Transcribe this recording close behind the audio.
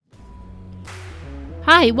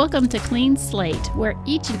Hi, welcome to Clean Slate, where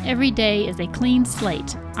each and every day is a clean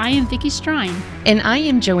slate. I am Vicki Strine. And I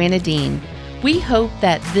am Joanna Dean. We hope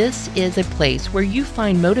that this is a place where you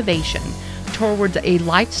find motivation towards a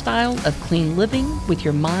lifestyle of clean living with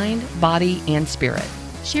your mind, body, and spirit.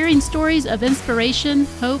 Sharing stories of inspiration,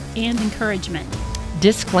 hope, and encouragement.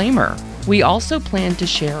 Disclaimer, we also plan to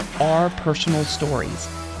share our personal stories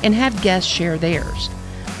and have guests share theirs.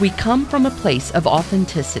 We come from a place of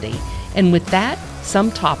authenticity, and with that,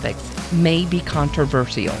 some topics may be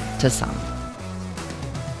controversial to some.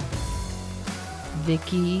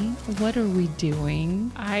 Vicki, what are we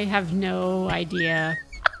doing? I have no idea.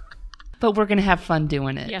 But we're going to have fun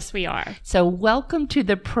doing it. Yes, we are. So welcome to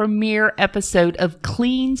the premiere episode of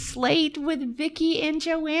Clean Slate with Vicki and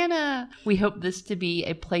Joanna. We hope this to be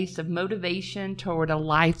a place of motivation toward a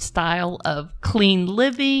lifestyle of clean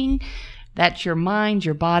living. That's your mind,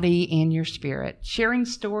 your body, and your spirit. Sharing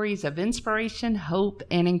stories of inspiration, hope,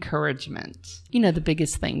 and encouragement. You know, the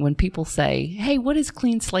biggest thing when people say, hey, what is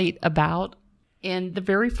Clean Slate about? And the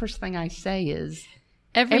very first thing I say is,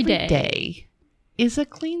 every day is a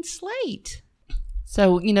clean slate.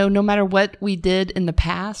 So, you know, no matter what we did in the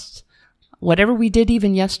past, whatever we did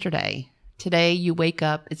even yesterday, today you wake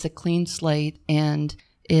up, it's a clean slate, and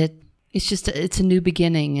it's a new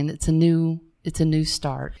beginning, and it's a new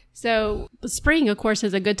start. So spring, of course,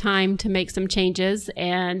 is a good time to make some changes.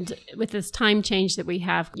 And with this time change that we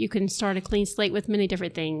have, you can start a clean slate with many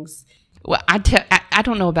different things. Well, I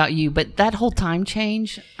don't know about you, but that whole time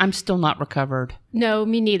change, I'm still not recovered. No,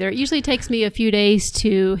 me neither. It usually takes me a few days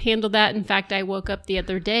to handle that. In fact, I woke up the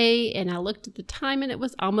other day and I looked at the time and it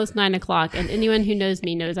was almost 9 o'clock. And anyone who knows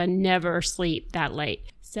me knows I never sleep that late.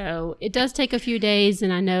 So it does take a few days,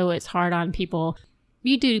 and I know it's hard on people.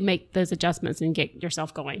 You do make those adjustments and get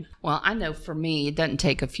yourself going. Well, I know for me, it doesn't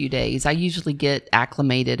take a few days. I usually get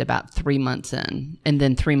acclimated about 3 months in, and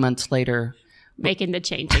then 3 months later, making the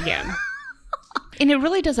change again. And it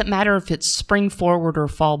really doesn't matter if it's spring forward or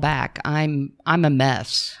fall back. I'm a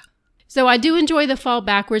mess. So I do enjoy the fall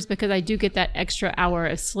backwards because I do get that extra hour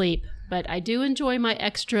of sleep, but I do enjoy my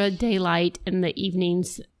extra daylight in the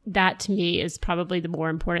evenings. That to me is probably the more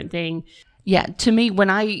important thing. Yeah, to me, when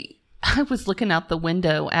I was looking out the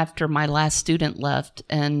window after my last student left,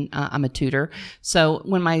 and I'm a tutor. So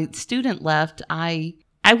when my student left, I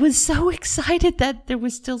was so excited that there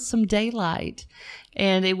was still some daylight.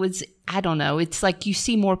 And it was, I don't know, it's like you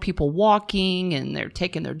see more people walking and they're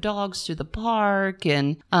taking their dogs to the park,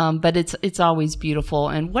 and but it's always beautiful.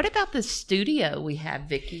 And what about the studio we have,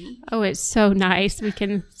 Vicki? Oh, it's so nice. We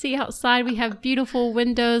can see outside. We have beautiful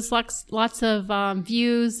windows, lots of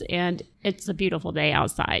views, and it's a beautiful day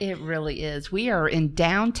outside. It really is. We are in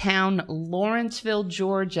downtown Lawrenceville,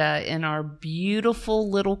 Georgia, in our beautiful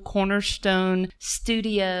little Cornerstone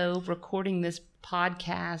studio recording this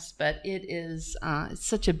podcast, but it is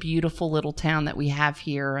such a beautiful little town that we have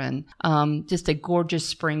here, and just a gorgeous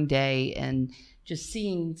spring day, and just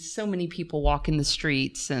seeing so many people walking the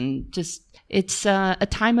streets, and just it's a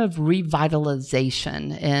time of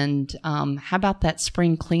revitalization. And how about that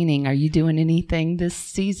spring cleaning? Are you doing anything this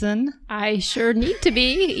season? I sure need to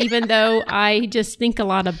be, even though I just think a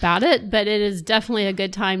lot about it, but it is definitely a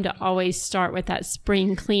good time to always start with that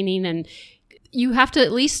spring cleaning. And you have to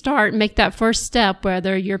at least make that first step,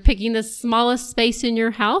 whether you're picking the smallest space in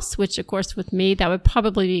your house, which of course with me, that would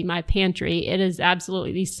probably be my pantry. It is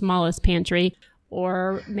absolutely the smallest pantry.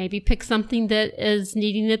 Or maybe pick something that is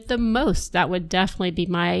needing it the most. That would definitely be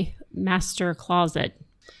my master closet.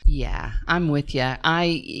 Yeah, I'm with you.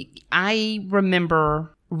 I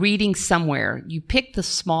remember reading somewhere, you pick the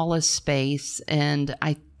smallest space, and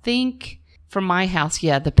I think for my house,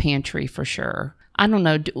 yeah, the pantry for sure. I don't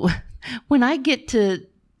know. When I get to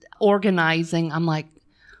organizing, I'm like,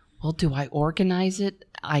 well, do I organize it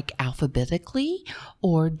like alphabetically,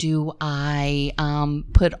 or do I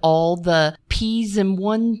put all the peas in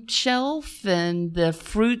one shelf and the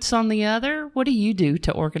fruits on the other? What do you do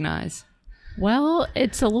to organize? Well,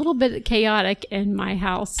 it's a little bit chaotic in my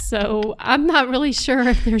house, so I'm not really sure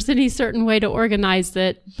if there's any certain way to organize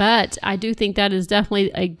it, but I do think that is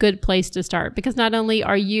definitely a good place to start, because not only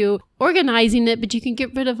are you organizing it, but you can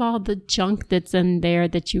get rid of all the junk that's in there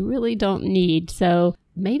that you really don't need. So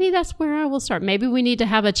maybe that's where I will start. Maybe we need to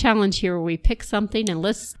have a challenge here where we pick something and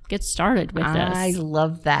let's get started with this. I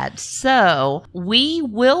love that. So we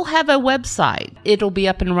will have a website. It'll be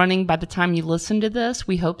up and running by the time you listen to this.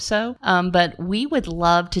 We hope so. But we would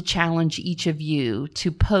love to challenge each of you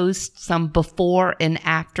to post some before and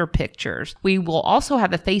after pictures. We will also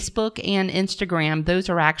have a Facebook and Instagram. Those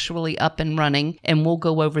are actually up and running, and we'll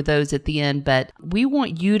go over those at the end. But we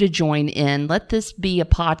want you to join in. Let this be a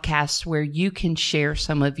podcast where you can share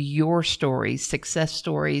some of your stories, success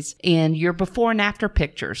stories, and your before and after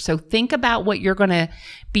pictures. So think about what you're going to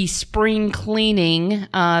be spring cleaning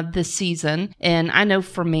this season. And I know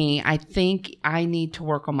for me, I think I need to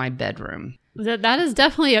work on my bedroom. That is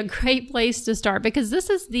definitely a great place to start, because this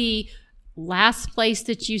is the last place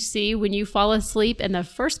that you see when you fall asleep and the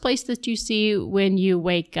first place that you see when you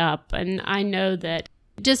wake up. And I know that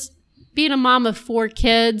just being a mom of 4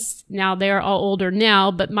 kids, now they're all older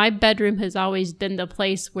now, but my bedroom has always been the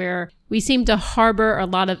place where we seem to harbor a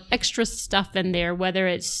lot of extra stuff in there, whether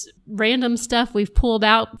it's random stuff we've pulled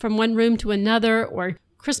out from one room to another, or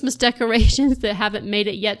Christmas decorations that haven't made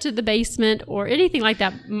it yet to the basement, or anything like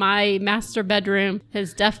that. My master bedroom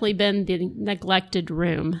has definitely been the neglected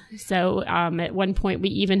room. So at one point we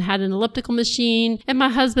even had an elliptical machine and my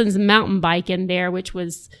husband's mountain bike in there, which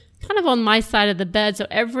was kind of on my side of the bed. So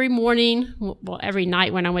every morning, well, every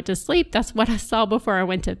night when I went to sleep, that's what I saw before I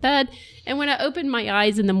went to bed. And when I opened my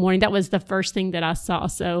eyes in the morning, that was the first thing that I saw.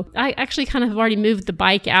 So I actually kind of have already moved the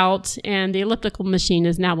bike out, and the elliptical machine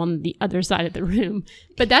is now on the other side of the room.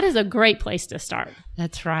 But that is a great place to start.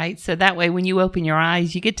 That's right. So that way, when you open your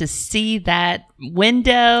eyes, you get to see that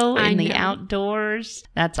window in the outdoors.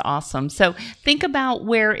 That's awesome. So think about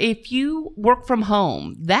where, if you work from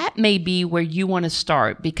home, that may be where you want to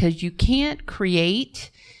start, because you can't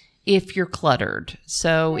create if you're cluttered.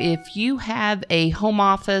 So if you have a home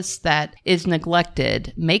office that is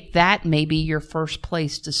neglected, make that maybe your first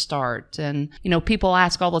place to start. And, people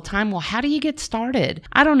ask all the time, well, how do you get started?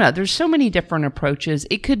 I don't know. There's so many different approaches.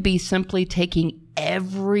 It could be simply taking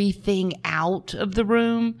everything out of the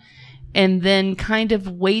room and then kind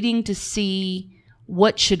of waiting to see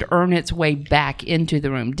what should earn its way back into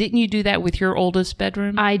the room. Didn't you do that with your oldest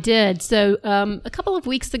bedroom? I did. So a couple of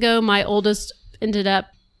weeks ago, my oldest ended up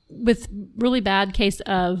with really bad case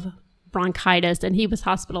of bronchitis, and he was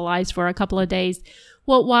hospitalized for a couple of days.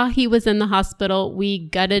 Well, while he was in the hospital, we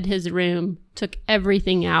gutted his room, took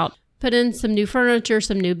everything out, put in some new furniture,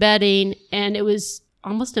 some new bedding, and it was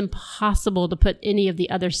almost impossible to put any of the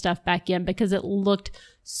other stuff back in because it looked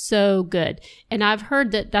so good. And I've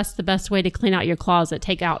heard that that's the best way to clean out your closet.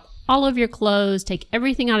 Take out all of your clothes, take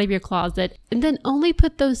everything out of your closet, and then only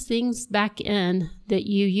put those things back in that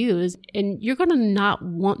you use. And you're going to not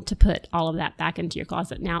want to put all of that back into your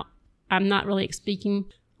closet. Now, I'm not really speaking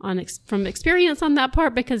from experience on that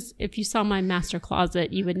part, because if you saw my master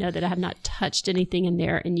closet, you would know that I have not touched anything in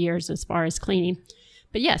there in years as far as cleaning.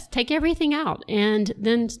 But yes, take everything out and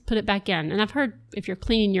then put it back in. And I've heard if you're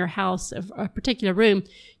cleaning your house, a particular room,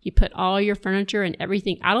 you put all your furniture and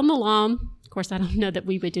everything out on the lawn. Of course, I don't know that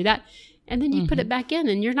we would do that. And then you put it back in,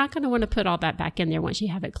 and you're not going to want to put all that back in there once you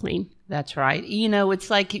have it clean. That's right. It's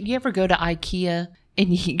like, you ever go to IKEA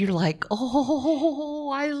and you're like,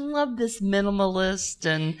 oh, I love this minimalist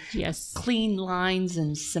and clean lines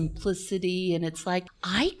and simplicity. And it's like,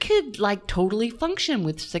 I could totally function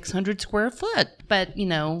with 600 square foot. But,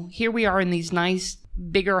 here we are in these nice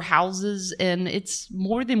bigger houses, and it's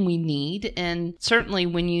more than we need. And certainly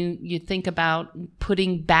when you think about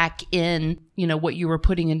putting back in, what you were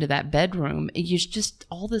putting into that bedroom, it's just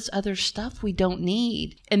all this other stuff we don't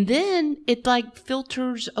need. And then it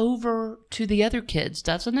filters over to the other kids,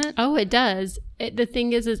 doesn't it? Oh, it does. The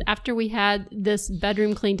thing is after we had this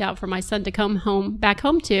bedroom cleaned out for my son to come back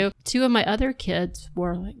home to, 2 of my other kids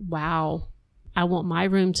were like, wow, I want my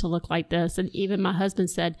room to look like this. And even my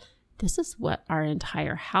husband said, this is what our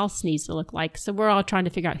entire house needs to look like. So we're all trying to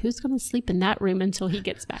figure out who's going to sleep in that room until he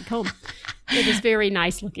gets back home. It is very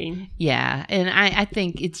nice looking. Yeah. And I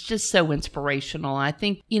think it's just so inspirational. I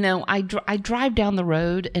think, I drive down the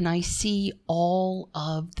road and I see all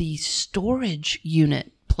of these storage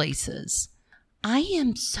unit places. I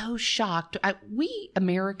am so shocked. We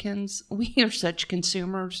Americans, we are such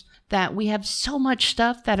consumers that we have so much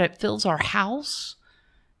stuff that it fills our house,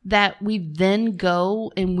 that we then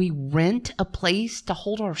go and we rent a place to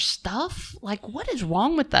hold our stuff. What is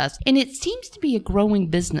wrong with us? And it seems to be a growing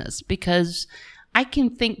business, because I can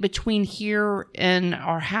think between here and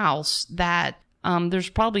our house that there's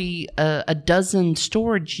probably a dozen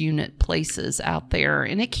storage unit places out there,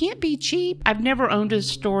 and it can't be cheap. I've never owned a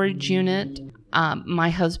storage unit. My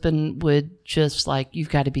husband would just you've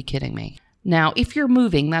got to be kidding me. Now, if you're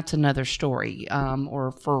moving, that's another story,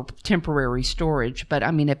 or for temporary storage. But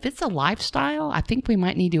if it's a lifestyle, I think we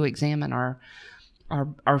might need to examine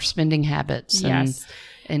our spending habits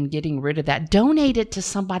and getting rid of that. Donate it to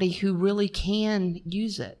somebody who really can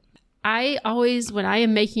use it. I always, when I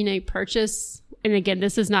am making a purchase, and again,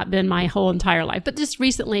 this has not been my whole entire life, but just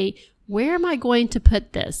recently, where am I going to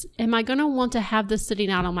put this? Am I going to want to have this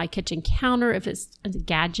sitting out on my kitchen counter if it's a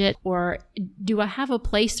gadget? Or do I have a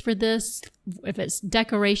place for this if it's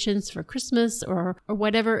decorations for Christmas or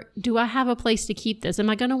whatever? Do I have a place to keep this? Am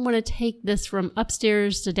I going to want to take this from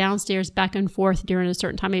upstairs to downstairs back and forth during a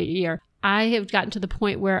certain time of year? I have gotten to the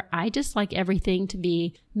point where I just like everything to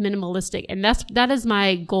be minimalistic. And that is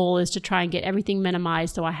my goal, is to try and get everything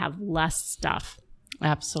minimized so I have less stuff.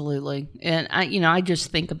 Absolutely. And I just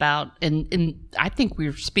think about, and I think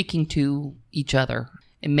we're speaking to each other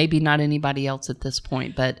and maybe not anybody else at this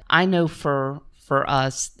point, but I know for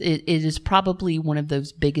us, it is probably one of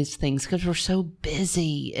those biggest things because we're so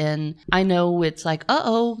busy. And I know it's like,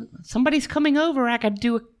 somebody's coming over. I got to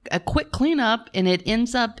do a quick cleanup, and it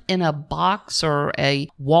ends up in a box or a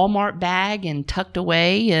Walmart bag and tucked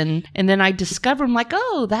away. And then I discover, I'm like,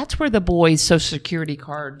 that's where the boys' Social Security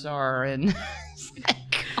cards are. And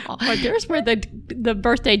Or there's where the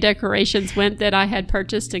birthday decorations went that I had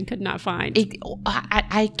purchased and could not find.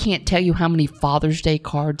 I can't tell you how many Father's Day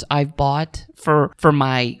cards I've bought for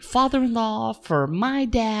my father-in-law, for my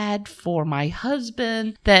dad, for my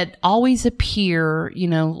husband, that always appear,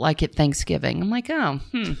 like at Thanksgiving. I'm like,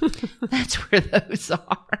 that's where those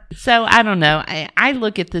are. So I don't know. I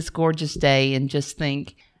look at this gorgeous day and just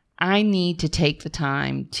think, I need to take the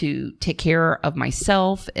time to take care of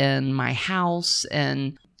myself and my house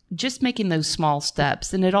and just making those small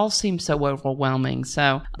steps. And it all seems so overwhelming.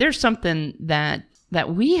 So there's something that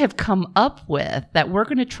we have come up with that we're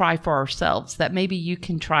going to try for ourselves that maybe you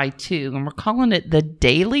can try too. And we're calling it the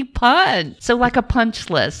Daily Punch. So like a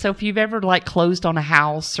punch list. So if you've ever closed on a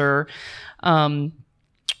house or,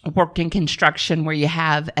 worked in construction where you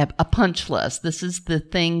have a punch list. This is the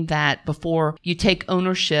thing that before you take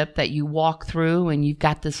ownership that you walk through, and you've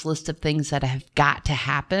got this list of things that have got to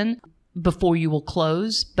happen before you will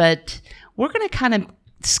close. But we're going to kind of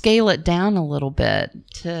scale it down a little bit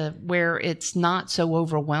to where it's not so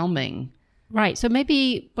overwhelming. Right. So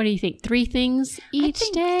maybe, what do you think? 3 things each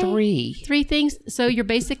day? 3 things. So you're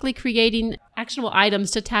basically creating actionable items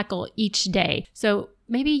to tackle each day. So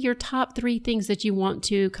maybe your top 3 things that you want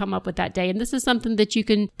to come up with that day. And this is something that you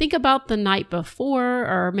can think about the night before,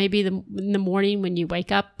 or maybe in the morning when you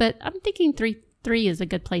wake up. But I'm thinking 3 is a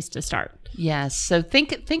good place to start. Yes. So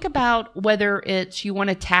think about whether it's you want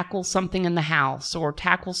to tackle something in the house or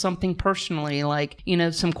tackle something personally, like,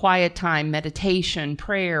 some quiet time, meditation,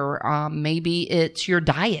 prayer. Maybe it's your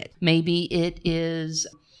diet. Maybe it is,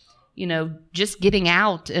 just getting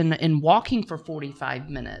out and walking for 45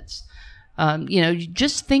 minutes.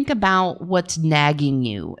 Just think about what's nagging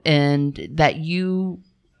you and that you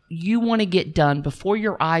want to get done before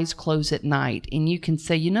your eyes close at night. And you can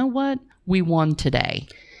say, you know what? We won today.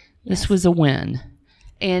 Yes. This was a win.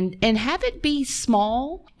 And have it be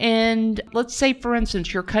small. And let's say, for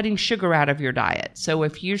instance, you're cutting sugar out of your diet. So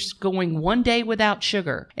if you're going 1 day without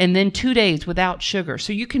sugar and then 2 days without sugar,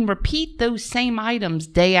 so you can repeat those same items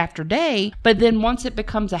day after day. But then once it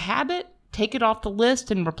becomes a habit, take it off the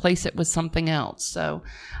list and replace it with something else. So,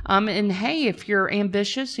 and hey, if you're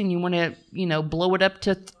ambitious and you want to, blow it up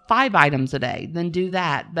to 5 items a day, then do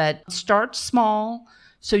that. But start small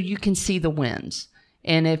so you can see the wins.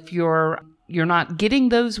 And if you're not getting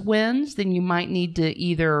those wins, then you might need to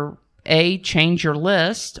either change your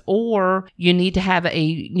list, or you need to have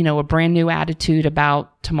a brand new attitude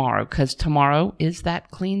about tomorrow, because tomorrow is that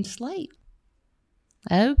clean slate.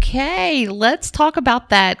 Okay, let's talk about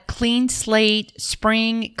that clean slate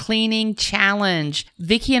spring cleaning challenge.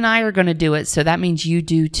 Vicki and I are going to do it, so that means you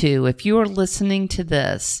do too. If you are listening to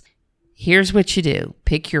this, here's what you do.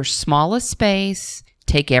 Pick your smallest space,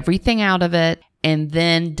 take everything out of it, and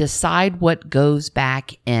then decide what goes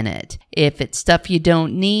back in it. If it's stuff you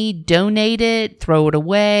don't need, donate it, throw it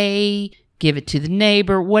away, give it to the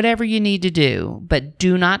neighbor, whatever you need to do, but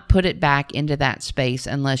do not put it back into that space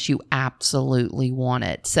unless you absolutely want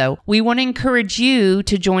it. So we want to encourage you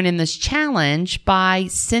to join in this challenge by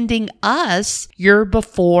sending us your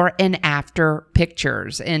before and after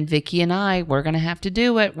pictures. And Vicki and I, we're going to have to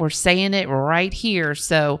do it. We're saying it right here.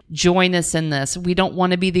 So join us in this. We don't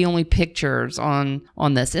want to be the only pictures on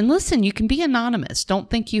this. And listen, you can be anonymous. Don't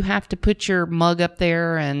think you have to put your mug up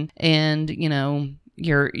there and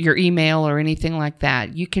your email or anything like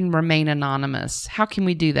that. You can remain anonymous. How can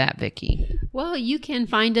we do that, Vicki? Well, you can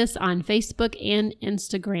find us on Facebook and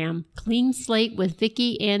Instagram, Clean Slate with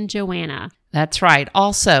Vicki and Joanna. That's right.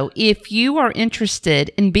 Also, if you are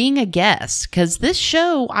interested in being a guest, because this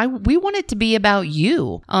show, we want it to be about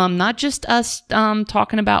you, not just us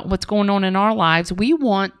talking about what's going on in our lives. We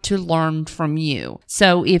want to learn from you.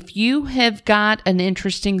 So if you have got an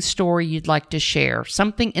interesting story you'd like to share,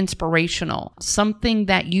 something inspirational, something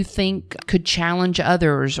that you think could challenge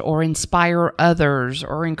others or inspire others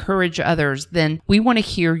or encourage others, then we want to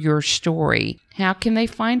hear your story. How can they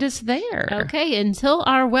find us there? Okay, until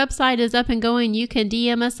our website is up and going, you can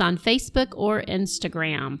DM us on Facebook or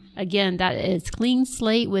Instagram. Again, that is Clean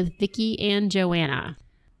Slate with Vicki and Joanna.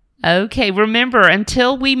 Okay, remember,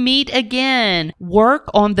 until we meet again, work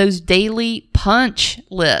on those daily punch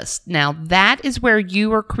lists. Now, that is where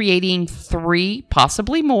you are creating 3,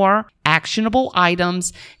 possibly more, actionable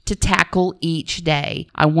items to tackle each day.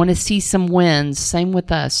 I want to see some wins. Same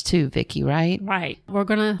with us too, Vicki, right? Right. We're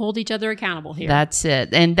going to hold each other accountable here. That's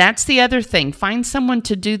it. And that's the other thing. Find someone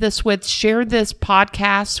to do this with. Share this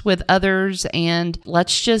podcast with others, and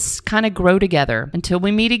let's just kind of grow together. Until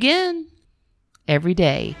we meet again. Every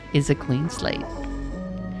day is a clean slate.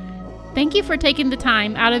 Thank you for taking the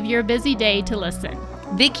time out of your busy day to listen.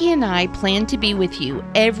 Vicki and I plan to be with you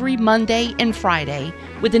every Monday and Friday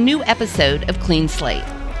with a new episode of Clean Slate.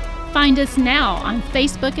 Find us now on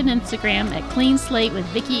Facebook and Instagram at Clean Slate with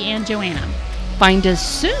Vicki and Joanna. Find us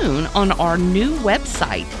soon on our new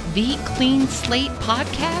website,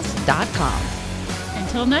 thecleanslatepodcast.com.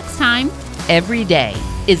 Until next time, every day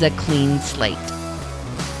is a clean slate.